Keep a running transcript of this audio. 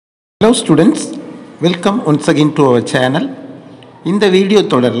Hello students, welcome once again to our channel. இந்த video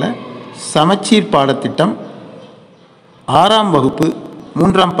தொடரில் சமச்சீர் பாடத்திட்டம் 6ஆம் வகுப்பு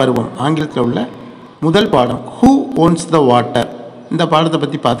 3ஆம் பருவம் ஆங்கிலத்தில் உள்ள முதல் பாடம் Who Owns the Water இந்த பாடத்தை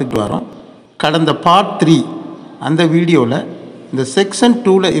பற்றி பார்த்துட்டு வரோம். கடந்த பார்ட் 3 அந்த வீடியோவில் இந்த செக்ஷன்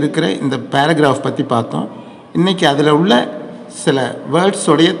 2ல் இருக்கிற இந்த பேராகிராஃப் பற்றி பார்த்தோம். இன்றைக்கி அதில் உள்ள சில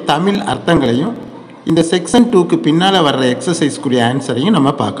வேர்ட்ஸோடைய தமிழ் அர்த்தங்களையும் இந்த செக்ஷன் 2க்கு பின்னால் வர்ற எக்ஸசைஸ்க்குரிய ஆன்சரையும் நம்ம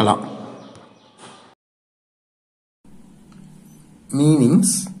பார்க்கலாம்.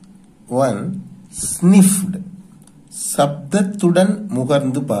 மீனிங்ஸ் 1. ஸ்னிஃப்டு, சப்தத்துடன்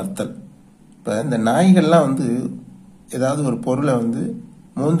முகர்ந்து பார்த்தல். இப்போ இந்த நாய்கள்லாம் ஏதாவது ஒரு பொருளை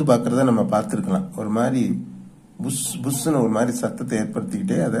மோந்து பார்க்குறத நம்ம பார்த்துருக்கலாம். ஒரு மாதிரி புஷ் புஷ்ன்னு ஒரு மாதிரி சத்தத்தை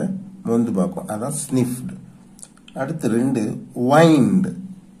ஏற்படுத்திக்கிட்டே அதை மோந்து பார்க்கும், அதான் ஸ்னிஃப்டு. அடுத்து 2. வைண்ட்,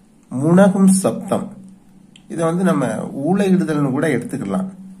 முனகும் சப்தம். இதை நம்ம ஊளையிடுதல்னு கூட எடுத்துக்கலாம்.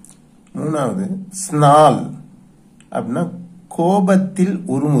 3வது ஸ்னால் அப்படின்னா கோபத்தில்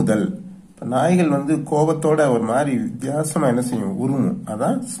உருமுதல். இப்போ நாய்கள் கோபத்தோட ஒரு மாதிரி வித்தியாசமா என்ன செய்யும், உருமும்,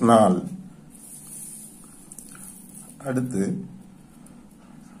 அதான் ஸ்னால். அடுத்து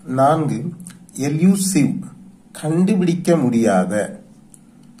 4. எல்யூசிவ், கண்டுபிடிக்க முடியாத.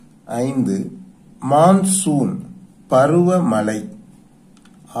 5. மான்சூன், பருவமழை.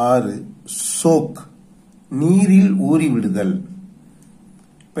 6. சோக், நீரில் ஊறிவிடுதல்.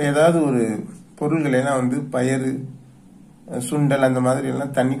 இப்போ ஏதாவது ஒரு பொருள்கள் எல்லாம் பயறு, சுண்டல் அந்த மாதிரி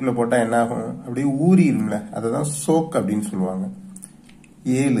எல்லாம் தண்ணிக்குள்ள போட்டா என்ன ஆகும், அப்படியே ஊறிடும்ல, அததான் சோக் அப்படின்னு சொல்லுவாங்க.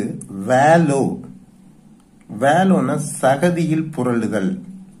 7. வேலோ, வேலோன்னா சகதியில் புரளுதல்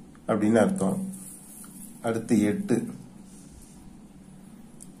அப்படின்னு அர்த்தம். அடுத்து 8.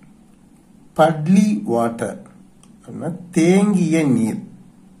 பட்லி வாட்டர் அப்படின்னா தேங்கிய நீர்.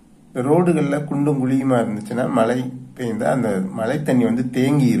 ரோடுகள்ல குண்டும் குழியுமா இருந்துச்சுன்னா மழை பெய்ந்தா அந்த மழை தண்ணி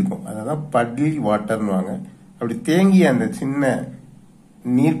தேங்கி இருக்கும், அதான் பட்லி வாட்டர்னுவாங்க. அப்படி தேங்கிய அந்த சின்ன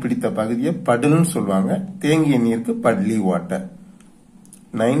நீர் பிடித்த பகுதியை படுல்னு சொல்லுவாங்க. தேங்கிய நீருக்கு பட்லி வாட்டர்.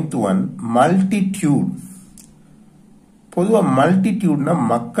 9th one multitude. பொதுவா மல்டிடியூட்னா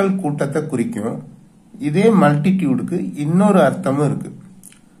மக்கள் கூட்டத்தை குறிக்கும். இதே மல்டிடியூடுக்கு இன்னொரு அர்த்தமும் இருக்கு.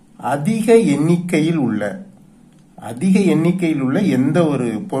 அதிக எண்ணிக்கையில் உள்ள, அதிக எண்ணிக்கையில் உள்ள எந்த ஒரு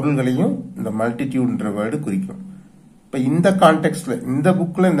பொருள்களையும் இந்த மல்டிடியூட்ன்ற வேர்டு குறிக்கும். இப்ப இந்த கான்டெக்ட்ல இந்த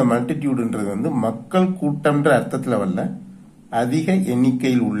புக்ல இந்த மல்டிடியூடுன்றது மக்கள் கூட்டம்ன்ற அர்த்தத்துல வரல, அதிக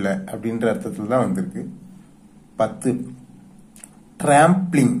எண்ணிக்கையில் உள்ள அப்படின்ற அர்த்தத்துல தான் வந்திருக்கு. 10.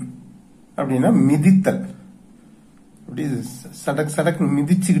 டிராம்பிளிங் அப்படின்னா மிதித்தல், அப்படி சடக் சடக்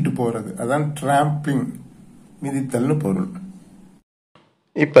மிதிச்சுக்கிட்டு போறது, அதான் டிராம்பிளிங், மிதித்தல்னு பொருள்.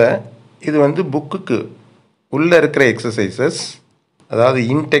 இப்ப இது புக்குக்கு உள்ள இருக்கிற எக்ஸசைசஸ், அதாவது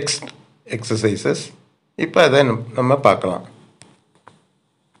இன்டெக்ஸ்ட் எக்ஸசைசஸ். இப்போ அதை நம்ம பார்க்கலாம்.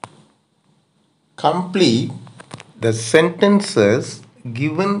 Complete the sentences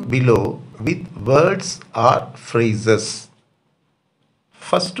given below with words or phrases.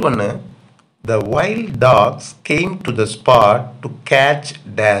 First one, the wild dogs came to the spot to catch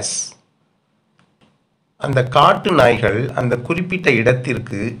dash. அந்த காட்டு நாய்கள் அந்த குறிப்பிட்ட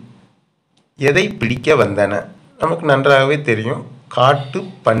இடத்திற்கு எதை பிடிக்க வந்தன? நமக்கு நன்றாகவே தெரியும், காட்டு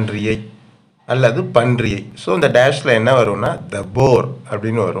பன்றியை அல்லது பன்றியை. ஸோ இந்த டேஷ்ல என்ன வரும்னா த போர்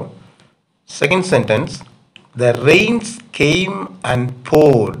அப்படின்னு வரும். Second sentence, the Reigns game and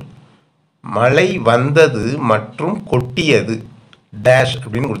board. மழை வந்தது மற்றும் கொட்டியது டேஷ்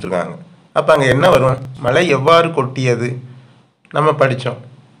அப்படின்னு கொடுத்துருக்காங்க. அப்போ அங்கே என்ன வரும், மழை எவ்வாறு கொட்டியது? நம்ம படித்தோம்,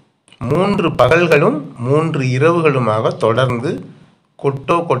 3 பகல்களும் 3 இரவுகளுமாக தொடர்ந்து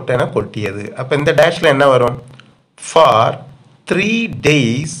கொட்டோ கொட்டென கொட்டியது. அப்போ இந்த டேஷ்ல என்ன வரும், ஃபார் 3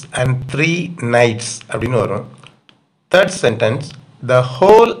 days and 3 nights அப்படின்னு வரும். Third sentence, the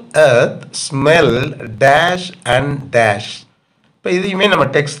whole earth smelled dash and dash. இப்போ இதையுமே நம்ம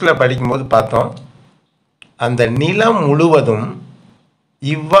டெக்ஸ்ட்ல படிக்கும்போது பார்த்தோம், அந்த நிலம் முழுவதும்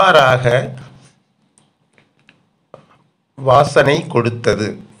இவ்வாறாக வாசனை கொடுத்தது,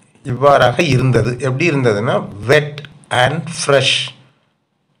 இவ்வாறாக இருந்தது. எப்படி இருந்ததுன்னா வெட் அண்ட் ஃப்ரெஷ்.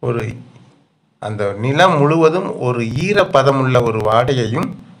 ஒரு அந்த நிலம் முழுவதும் ஒரு ஈரப்பதமுள்ள ஒரு வாடையையும்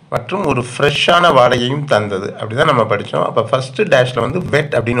மற்றும் ஒரு ஃப்ரெஷ்ஷான வாடையையும் தந்தது. அப்படிதான் நம்ம படித்தோம். அப்போ ஃபர்ஸ்ட் டேஷ்ல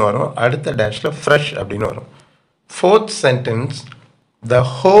வெட் அப்படின்னு வரும், அடுத்த டேஷ்ல ஃப்ரெஷ் அப்படின்னு வரும். Fourth sentence, the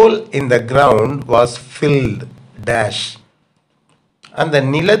whole in the ground was field dash. அந்த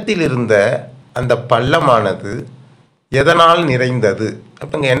நிலத்தில் இருந்த அந்த பள்ளமானது எதனால் நிறைந்தது?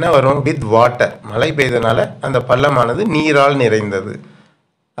 அப்போ இங்கே என்ன வரும், வித் வாட்டர். மழை பெய்தனால அந்த பள்ளமானது நீரால் நிறைந்தது.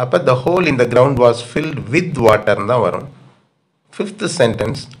 அப்போ the whole in the ground was filled with வாட்டர்னு தான் வரும். Fifth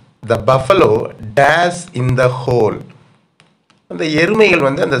sentence, the buffalo dash in the whole. அந்த எருமைகள்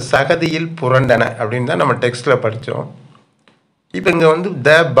வந்து அந்த சகதியில் புரண்டன அப்படின்னு தான் நம்ம டெக்ஸ்ட்டில் படித்தோம். இப்போ இங்கே வந்து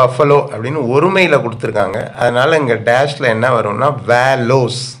த பஃபலோ அப்படின்னு ஒருமையில் கொடுத்துருக்காங்க. அதனால் இங்கே டேஷில் என்ன வரும்னா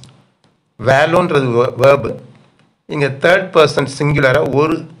வேலோஸ். வேலோன்றது வேர்பு. இங்கே தேர்ட் பர்சன் சிங்குலராக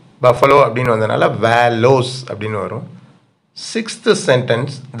ஒரு பஃபலோ அப்படின்னு வந்ததுனால வேலோஸ் அப்படின்னு வரும். Sixth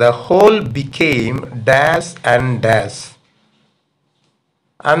sentence, the whole became dash and dash.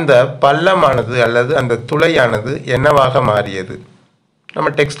 அந்த பள்ளமானது அல்லது அந்த துளையானது என்னவாக மாறியது?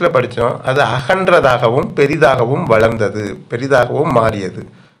 நம்ம டெக்ஸ்ட்டில் படித்தோம், அது அகன்றதாகவும் பெரிதாகவும் வளர்ந்தது, பெரிதாகவும் மாறியது.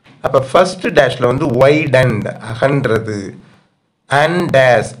 அப்போ ஃபர்ஸ்ட் டேஷில் வந்து வைடன்ட் அகன்றது, அண்ட்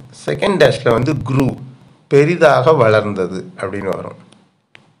டேஷ் செகண்ட் டேஷில் வந்து க்ரூ பெரிதாக வளர்ந்தது அப்படின்னு வரும்.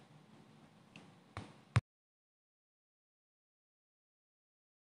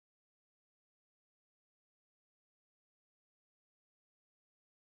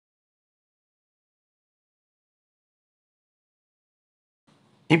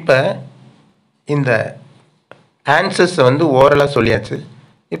 இப்போ இந்த ஆன்சர்ஸை வந்து ஓரலாக சொல்லியாச்சு.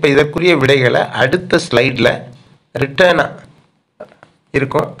 இப்போ இதற்குரிய விடைகளை அடுத்த ஸ்லைடில் ரிட்டர்னாக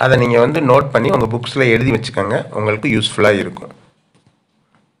இருக்கும். அதை நீங்கள் வந்து நோட் பண்ணி உங்கள் புக்ஸில் எழுதி வச்சுக்கோங்க, உங்களுக்கு யூஸ்ஃபுல்லாக இருக்கும்.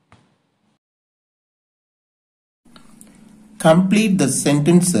 Complete the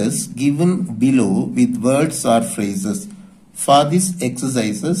sentences given below with words or phrases. For these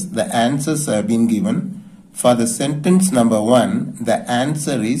exercises, the answers have been given. For the sentence number 1, the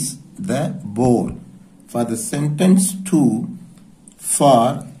answer is the bowl. For the sentence 2, for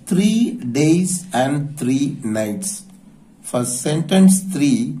 3 days and 3 nights. For sentence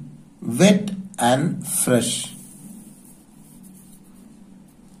 3, wet and fresh.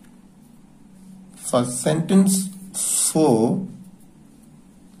 For sentence 4,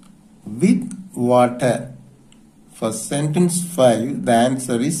 with water. For sentence 5, the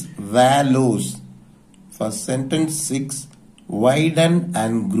answer is vallows. For sentence 6, widen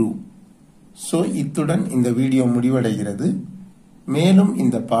and grew. So இத்துடன் இந்த video முடிவடைகிறது. மேலும்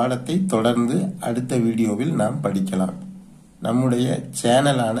இந்த பாடத்தை தொடர்ந்து அடுத்த வீடியோவில் நாம் படிக்கலாம். நம்முடைய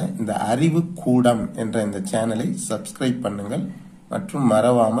சேனலான இந்த அறிவு கூடம் என்ற இந்த சேனலை சப்ஸ்கிரைப் பண்ணுங்கள் மற்றும்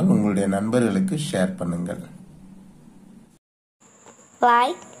மறவாமல் உங்களுடைய நண்பர்களுக்கு ஷேர் பண்ணுங்கள்.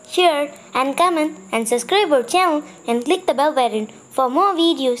 Like, share and comment and subscribe our channel and click the bell button for more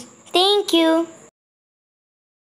videos. Thank you.